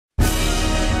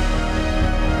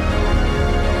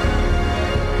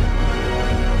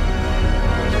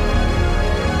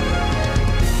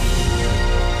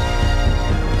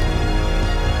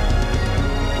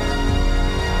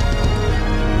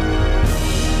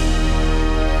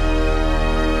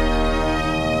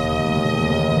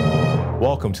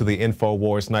Welcome to the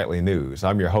INFOWARS Nightly News.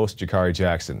 I'm your host, Jakari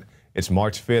Jackson. It's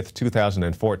March 5th,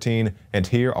 2014, and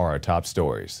here are our top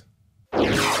stories.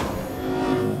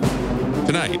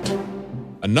 Tonight,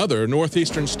 another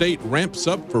northeastern state ramps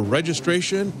up for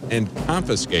registration and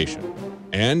confiscation.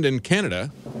 And in Canada,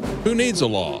 who needs a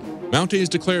law? Mounties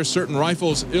declare certain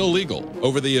rifles illegal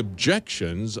over the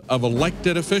objections of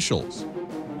elected officials.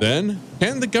 Then,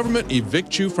 can the government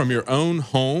evict you from your own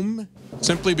home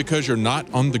simply because you're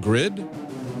not on the grid?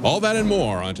 All that and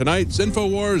more on tonight's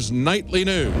INFOWARS Nightly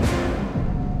News.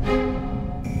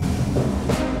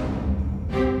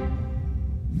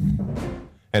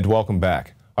 And welcome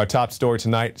back. Our top story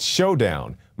tonight,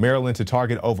 showdown. Maryland to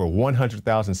target over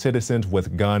 100,000 citizens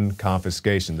with gun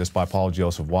confiscation. This by Paul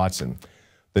Joseph Watson.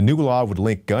 The new law would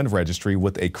link gun registry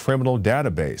with a criminal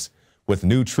database, with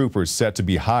new troopers set to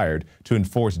be hired to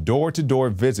enforce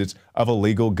door-to-door visits of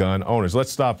illegal gun owners.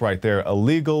 Let's stop right there.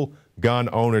 Illegal gun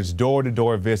owners,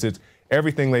 door-to-door visits,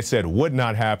 everything they said would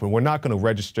not happen. We're not going to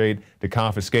register to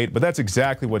confiscate, but that's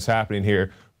exactly what's happening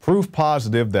here. Proof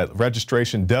positive that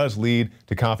registration does lead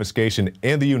to confiscation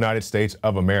in the United States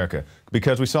of America.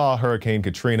 Because we saw Hurricane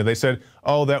Katrina, they said,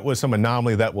 oh, that was some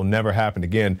anomaly that will never happen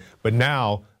again. But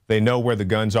now they know where the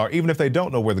guns are. Even if they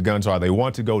don't know where the guns are, they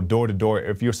want to go door to door.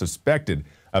 If you're suspected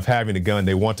of having a gun,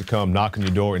 they want to come knock on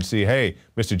your door and see, hey,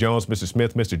 Mr. Jones, Mr.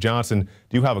 Smith, Mr. Johnson,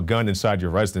 do you have a gun inside your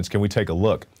residence? Can we take a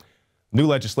look? New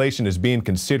legislation is being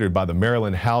considered by the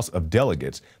Maryland House of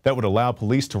Delegates that would allow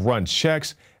police to run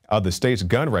checks of the state's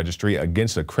gun registry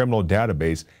against a criminal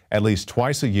database at least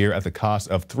twice a year at the cost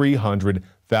of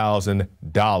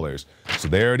 $300,000. So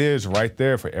there it is right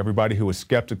there for everybody who is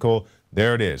skeptical.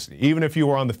 There it is. Even if you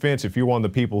were on the fence, if you were one of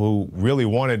the people who really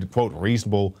wanted, quote,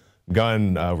 reasonable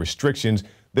gun restrictions,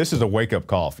 this is a wake-up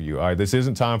call for you. All right, this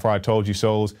isn't time for I told you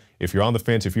so's. If you're on the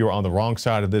fence, if you're on the wrong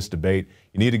side of this debate,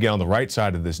 you need to get on the right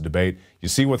side of this debate. You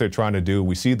see what they're trying to do.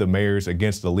 We see the mayors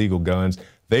against illegal guns.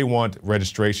 They want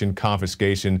registration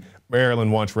confiscation.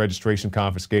 Maryland wants registration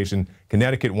confiscation.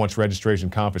 Connecticut wants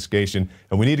registration confiscation.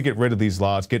 And we need to get rid of these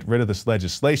laws, get rid of this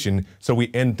legislation so we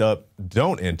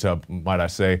don't end up, might I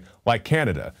say, like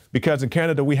Canada. Because in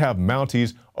Canada, we have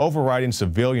Mounties overriding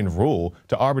civilian rule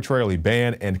to arbitrarily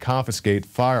ban and confiscate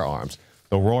firearms.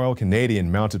 The Royal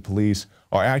Canadian Mounted Police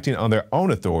are acting on their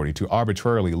own authority to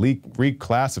arbitrarily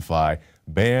reclassify,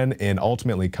 ban, and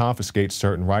ultimately confiscate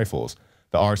certain rifles.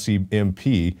 The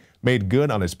RCMP made good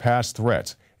on its past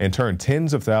threats and turned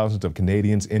tens of thousands of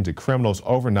Canadians into criminals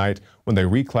overnight when they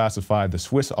reclassified the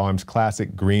Swiss Arms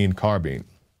Classic Green Carbine.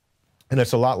 And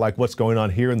it's a lot like what's going on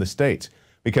here in the States,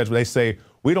 because they say,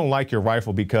 we don't like your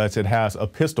rifle because it has a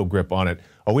pistol grip on it,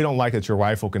 or we don't like that your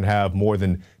rifle can have more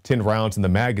than 10 rounds in the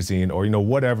magazine, or,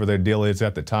 whatever their deal is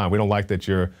at the time. We don't like that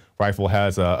your rifle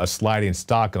has a sliding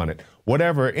stock on it.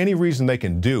 Whatever, any reason they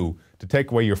can do to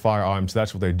take away your firearms,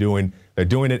 that's what they're doing. They're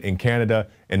doing it in Canada,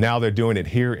 and now they're doing it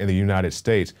here in the United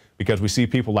States, because we see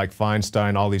people like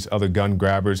Feinstein, all these other gun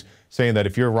grabbers, saying that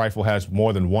if your rifle has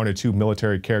more than one or two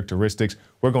military characteristics,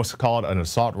 we're going to call it an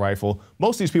assault rifle.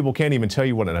 Most of these people can't even tell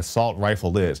you what an assault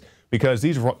rifle is, because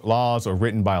these laws are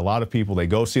written by a lot of people. They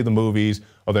go see the movies,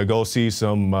 or they go see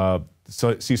something on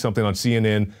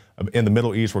CNN in the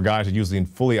Middle East where guys are using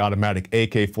fully automatic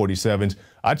AK-47s.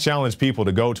 I challenge people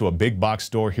to go to a big box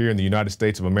store here in the United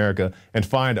States of America and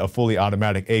find a fully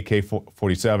automatic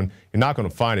AK-47. You're not going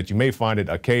to find it. You may find it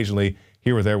occasionally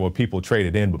here or there where people trade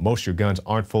it in, but most of your guns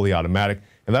aren't fully automatic,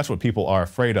 and that's what people are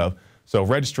afraid of. So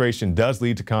registration does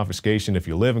lead to confiscation. If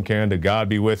you live in Canada, God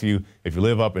be with you. If you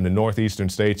live up in the northeastern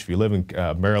states, if you live in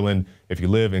Maryland, if you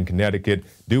live in Connecticut,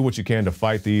 do what you can to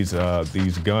fight these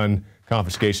gun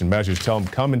confiscation measures. Tell them,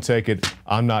 come and take it.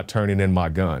 I'm not turning in my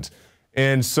guns.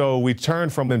 And so we turn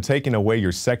from them taking away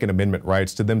your Second Amendment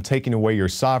rights to them taking away your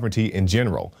sovereignty in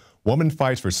general. Woman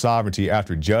fights for sovereignty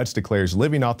after judge declares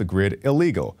living off the grid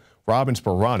illegal. Robin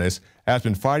Sparanis has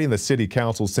been fighting the city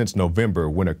council since November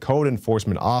when a code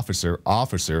enforcement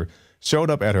officer showed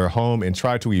up at her home and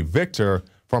tried to evict her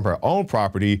from her own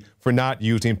property for not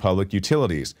using public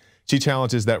utilities. She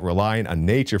challenges that relying on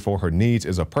nature for her needs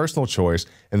is a personal choice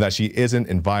and that she isn't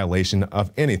in violation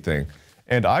of anything.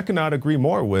 And I cannot agree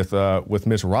more with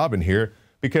Miss Robin here,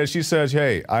 because she says,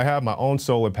 hey, I have my own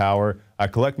solar power. I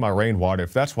collect my rainwater.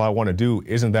 If that's what I want to do,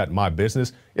 isn't that my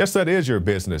business? Yes, that is your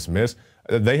business, miss.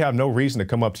 They have no reason to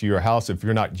come up to your house if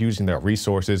you're not using their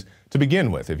resources to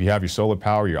begin with. If you have your solar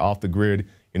power, you're off the grid,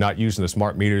 you're not using the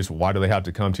smart meters, why do they have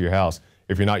to come to your house?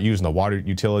 If you're not using the water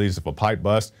utilities, if a pipe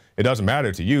busts, it doesn't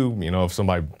matter to you, if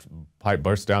somebody pipe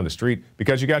bursts down the street,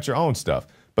 because you got your own stuff.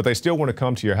 But they still want to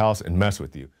come to your house and mess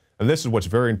with you. And this is what's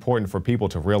very important for people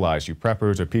to realize. You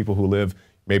preppers or people who live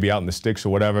maybe out in the sticks or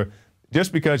whatever,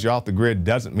 just because you're off the grid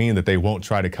doesn't mean that they won't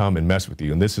try to come and mess with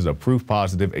you. And this is a proof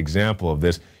positive example of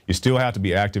this. You still have to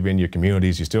be active in your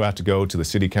communities. You still have to go to the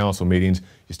city council meetings.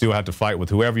 You still have to fight with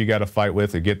whoever you got to fight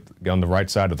with to get on the right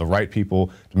side of the right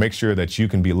people to make sure that you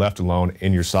can be left alone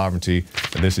in your sovereignty.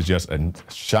 And this is just a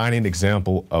shining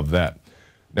example of that.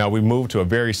 Now we move to a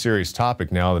very serious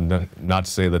topic now, and not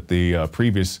to say that the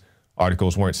previous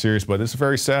articles weren't serious, but it's a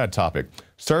very sad topic.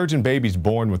 Surge in babies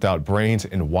born without brains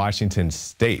in Washington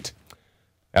state.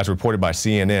 As reported by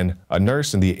CNN, a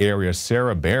nurse in the area,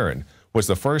 Sarah Barron, was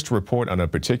the first to report on a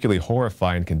particularly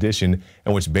horrifying condition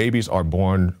in which babies are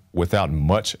born without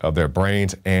much of their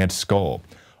brains and skull.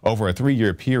 Over a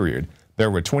 3-year period,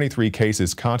 there were 23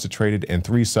 cases concentrated in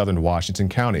 3 southern Washington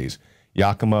counties,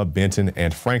 Yakima, Benton,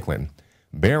 and Franklin.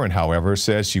 Barron, however,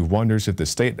 says she wonders if the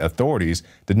state authorities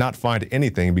did not find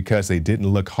anything because they didn't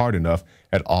look hard enough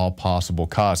at all possible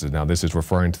causes. Now, this is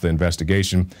referring to the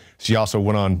investigation. She also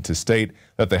went on to state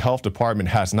that the health department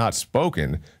has not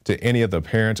spoken to any of the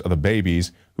parents of the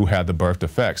babies who had the birth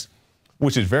defects,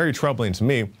 which is very troubling to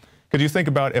me. Because you think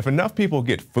about if enough people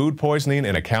get food poisoning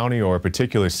in a county or a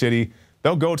particular city,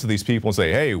 they'll go to these people and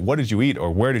say, hey, what did you eat or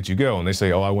where did you go? And they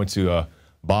say, oh, I went to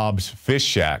Bob's Fish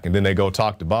Shack. And then they go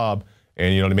talk to Bob.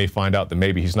 And, they may find out that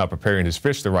maybe he's not preparing his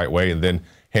fish the right way and then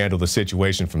handle the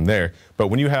situation from there. But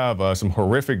when you have some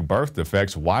horrific birth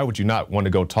defects, why would you not want to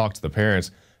go talk to the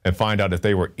parents and find out if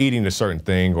they were eating a certain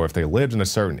thing or if they lived in a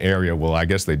certain area? Well, I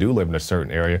guess they do live in a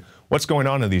certain area. What's going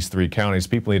on in these 3 counties?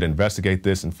 People need to investigate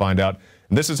this and find out.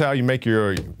 And this is how you make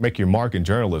your mark in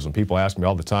journalism. People ask me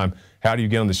all the time, how do you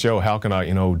get on the show? How can I,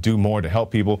 do more to help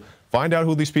people? Find out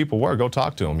who these people were. Go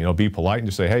talk to them. Be polite and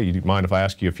just say, hey, you mind if I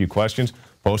ask you a few questions?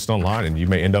 Post online and you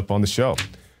may end up on the show.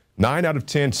 9 out of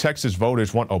 10 Texas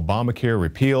voters want Obamacare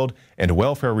repealed and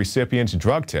welfare recipients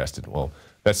drug tested. Well,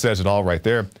 that says it all right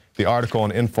there. The article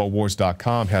on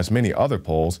INFOWARS.com has many other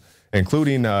polls,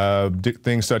 including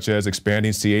things such as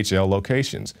expanding CHL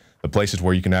locations, the places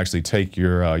where you can actually take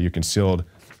your concealed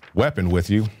weapon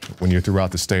with you when you're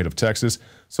throughout the state of Texas.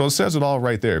 So it says it all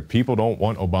right there. People don't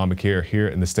want Obamacare here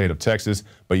in the state of Texas,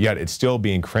 but yet it's still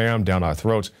being crammed down our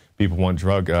throats. People want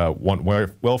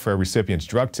welfare recipients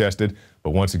drug tested,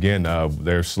 but once again,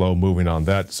 they're slow moving on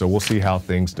that. So we'll see how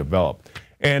things develop.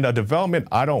 And a development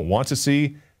I don't want to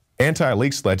see,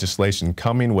 anti-leaks legislation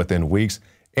coming within weeks,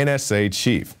 NSA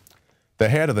chief. The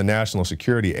head of the National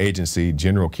Security Agency,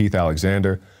 General Keith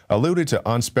Alexander, alluded to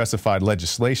unspecified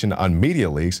legislation on media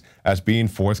leaks as being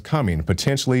forthcoming,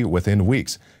 potentially within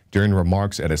weeks, during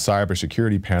remarks at a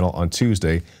cybersecurity panel on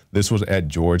Tuesday. This was at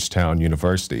Georgetown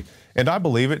University. And I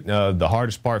believe it. The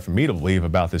hardest part for me to believe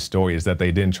about this story is that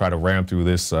they didn't try to ram through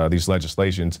these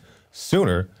legislations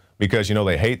sooner because,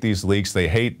 they hate these leaks. They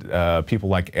hate people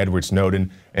like Edward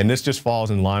Snowden. And this just falls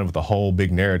in line with the whole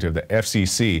big narrative. The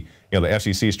FCC, the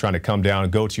FCC is trying to come down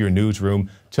and go to your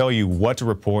newsroom, tell you what to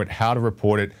report, how to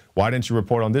report it. Why didn't you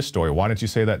report on this story? Why didn't you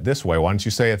say that this way? Why didn't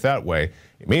you say it that way?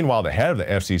 Meanwhile, the head of the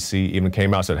FCC even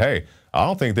came out and said, hey, I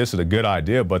don't think this is a good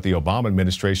idea, but the Obama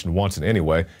administration wants it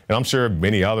anyway. And I'm sure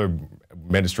many other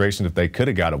administrations, if they could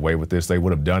have got away with this, they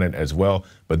would have done it as well.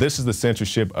 But this is the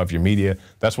censorship of your media.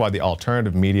 That's why the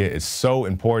alternative media is so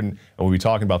important. And we'll be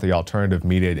talking about the alternative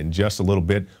media in just a little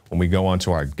bit when we go on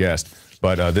to our guest.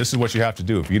 But this is what you have to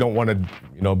do. If you don't want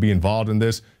to, be involved in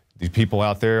this, these people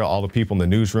out there, all the people in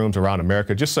the newsrooms around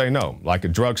America, just say no. Like a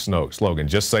drug slogan,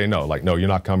 just say no. Like, no, you're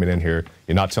not coming in here.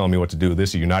 You're not telling me what to do. This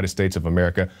is the United States of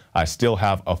America. I still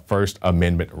have a First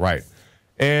Amendment right.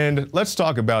 And let's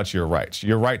talk about your rights,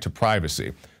 your right to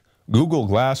privacy. Google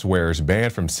Glass wearers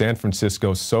banned from San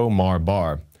Francisco Somar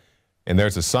Bar. And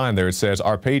there's a sign there. It says,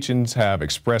 our patrons have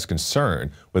expressed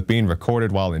concern with being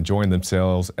recorded while enjoying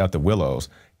themselves at the Willows.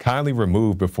 Kindly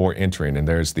remove before entering. And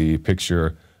there's the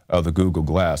picture of the Google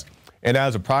Glass. And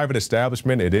as a private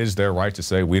establishment, it is their right to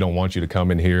say, we don't want you to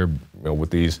come in here with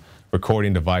these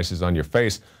recording devices on your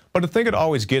face. But the thing that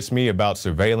always gets me about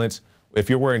surveillance, if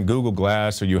you're wearing Google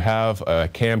Glass or you have a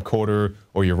camcorder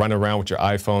or you're running around with your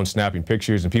iPhone snapping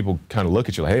pictures and people kind of look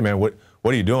at you like, hey, man, what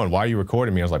are you doing? Why are you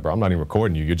recording me? I was like, bro, I'm not even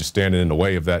recording you. You're just standing in the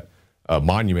way of that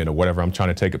monument or whatever I'm trying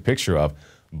to take a picture of.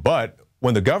 But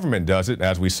when the government does it,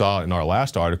 as we saw in our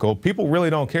last article, people really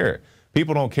don't care.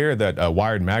 People don't care that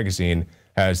Wired Magazine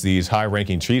has these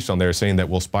high-ranking chiefs on there saying that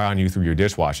we'll spy on you through your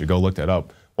dishwasher. Go look that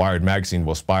up. Wired Magazine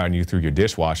will spy on you through your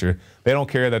dishwasher. They don't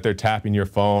care that they're tapping your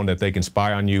phone, that they can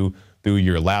spy on you through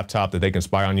your laptop, that they can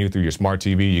spy on you through your smart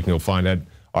TV. You can go find that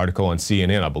article on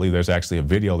CNN. I believe there's actually a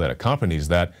video that accompanies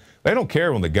that. They don't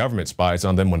care when the government spies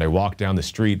on them when they walk down the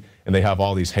street and they have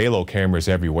all these halo cameras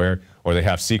everywhere, or they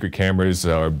have secret cameras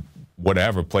or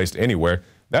whatever placed anywhere.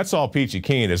 that's all peachy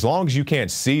keen. As long as you can't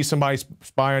see somebody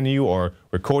spying on you or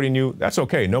recording you, that's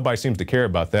okay. Nobody seems to care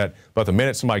about that. But the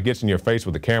minute somebody gets in your face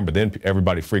with a camera, then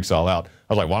everybody freaks all out.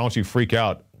 I was like, why don't you freak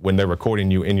out when they're recording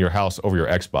you in your house over your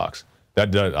Xbox?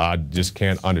 I just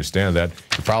can't understand that.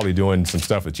 You're probably doing some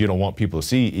stuff that you don't want people to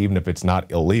see, even if it's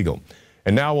not illegal.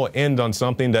 And now we'll end on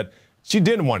something that she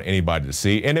didn't want anybody to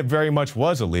see, and it very much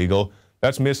was illegal.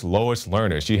 That's Miss Lois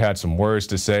Lerner. She had some words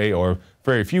to say, or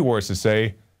very few words to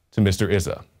say, to Mr.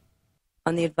 Izza.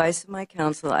 On the advice of my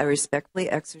counsel, I respectfully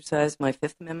exercise my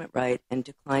Fifth Amendment right and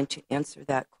decline to answer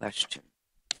that question.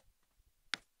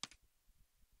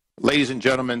 Ladies and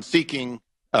gentlemen, seeking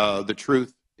the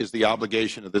truth is the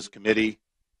obligation of this committee.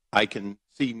 I can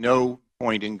see no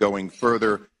point in going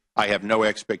further. I have no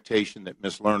expectation that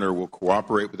Ms. Lerner will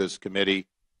cooperate with this committee,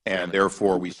 and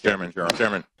therefore we stand adjourned.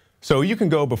 Chairman. So you can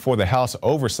go before the House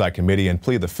Oversight Committee and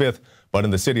plead the Fifth, but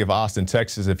in the city of Austin,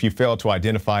 Texas, if you fail to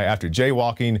identify after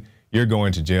jaywalking, you're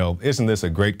going to jail. Isn't this a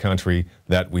great country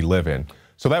that we live in?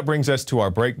 So that brings us to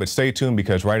our break, but stay tuned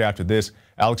because right after this,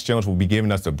 Alex Jones will be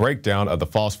giving us a breakdown of the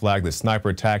false flag, the sniper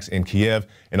attacks in Kiev,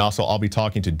 and also I'll be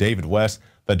talking to David West,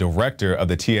 the director of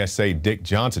the TSA Dick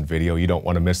Johnson video. You don't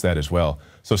want to miss that as well.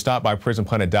 So stop by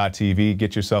prisonplanet.tv,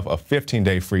 get yourself a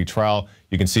 15-day free trial.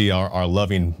 You can see our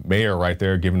loving mayor right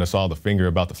there giving us all the finger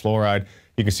about the fluoride.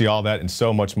 You can see all that and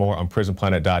so much more on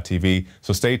prisonplanet.tv.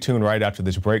 So stay tuned right after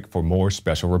this break for more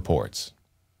special reports.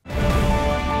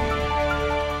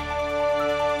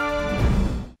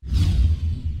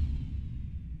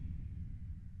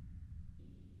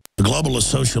 The globalist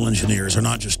social engineers are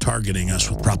not just targeting us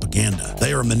with propaganda.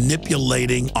 They are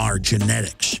manipulating our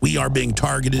genetics. We are being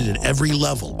targeted at every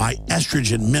level by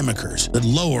estrogen mimickers that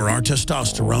lower our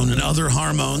testosterone and other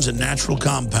hormones and natural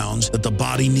compounds that the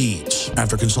body needs.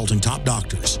 After consulting top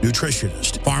doctors,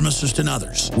 nutritionists, pharmacists, and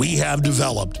others, we have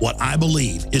developed what I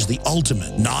believe is the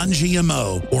ultimate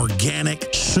non-GMO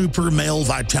organic super male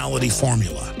vitality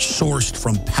formula sourced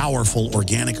from powerful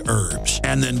organic herbs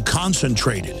and then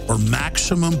concentrated for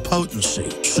maximum potency.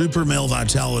 Super Male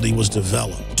Vitality was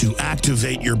developed to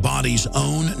activate your body's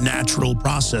own natural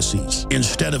processes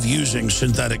instead of using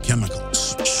synthetic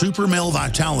chemicals. Super Male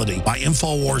Vitality by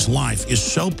INFOWARS Life is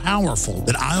so powerful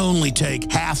that I only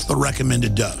take half the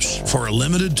recommended dose. For a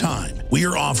limited time, we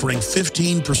are offering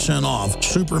 15% off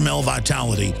Super Male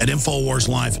Vitality at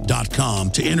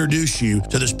InfoWarsLife.com to introduce you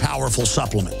to this powerful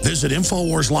supplement. Visit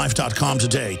InfoWarsLife.com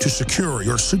today to secure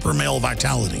your Super Male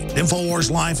Vitality.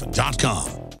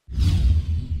 InfoWarsLife.com.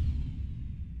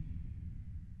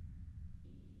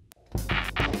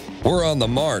 We're on the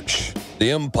march.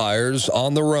 The empire's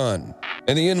on the run.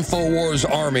 And the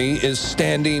InfoWars army is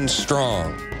standing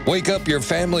strong. Wake up your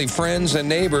family, friends, and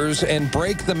neighbors and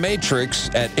break the matrix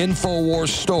at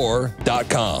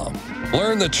InfoWarsStore.com.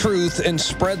 Learn the truth and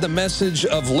spread the message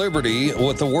of liberty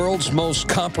with the world's most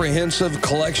comprehensive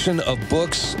collection of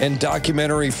books and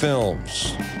documentary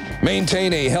films.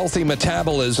 Maintain a healthy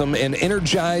metabolism and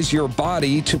energize your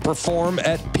body to perform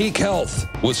at peak health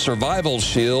with Survival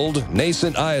Shield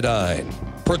Nascent Iodine.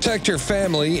 Protect your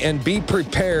family and be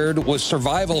prepared with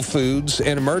survival foods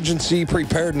and emergency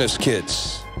preparedness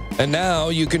kits. And now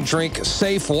you can drink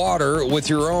safe water with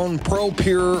your own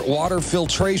ProPure water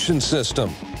filtration system,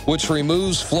 which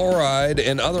removes fluoride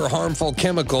and other harmful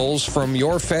chemicals from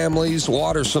your family's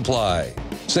water supply.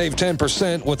 Save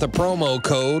 10% with the promo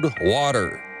code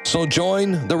WATER. So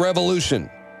join the revolution.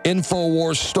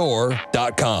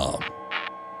 InfoWarsStore.com.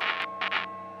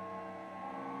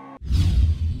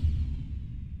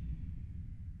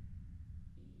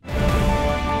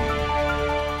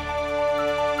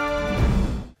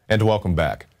 And welcome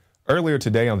back. Earlier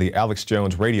today on the Alex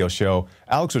Jones radio show,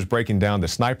 Alex was breaking down the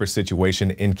sniper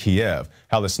situation in Kiev,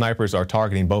 how the snipers are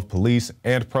targeting both police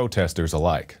and protesters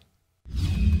alike.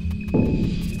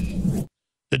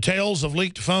 Details of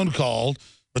leaked phone call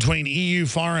between EU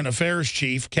Foreign Affairs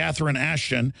Chief Catherine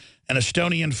Ashton and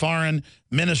Estonian Foreign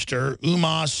Minister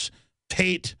Urmas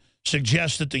Paet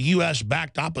suggest that the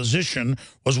U.S.-backed opposition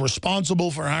was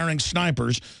responsible for hiring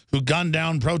snipers who gunned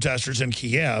down protesters in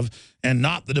Kiev and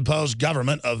not the deposed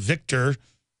government of Viktor.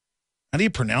 How do you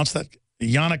pronounce that?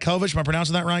 Yanukovych? Am I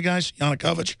pronouncing that right, guys?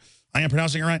 Yanukovych? I am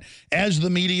pronouncing it right. As the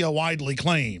media widely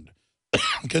claimed.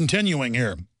 Continuing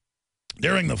here.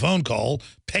 During the phone call,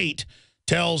 Paet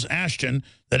tells Ashton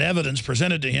that evidence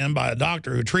presented to him by a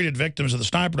doctor who treated victims of the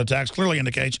sniper attacks clearly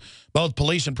indicates both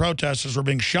police and protesters were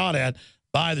being shot at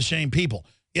by the same people.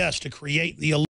 Yes, to create the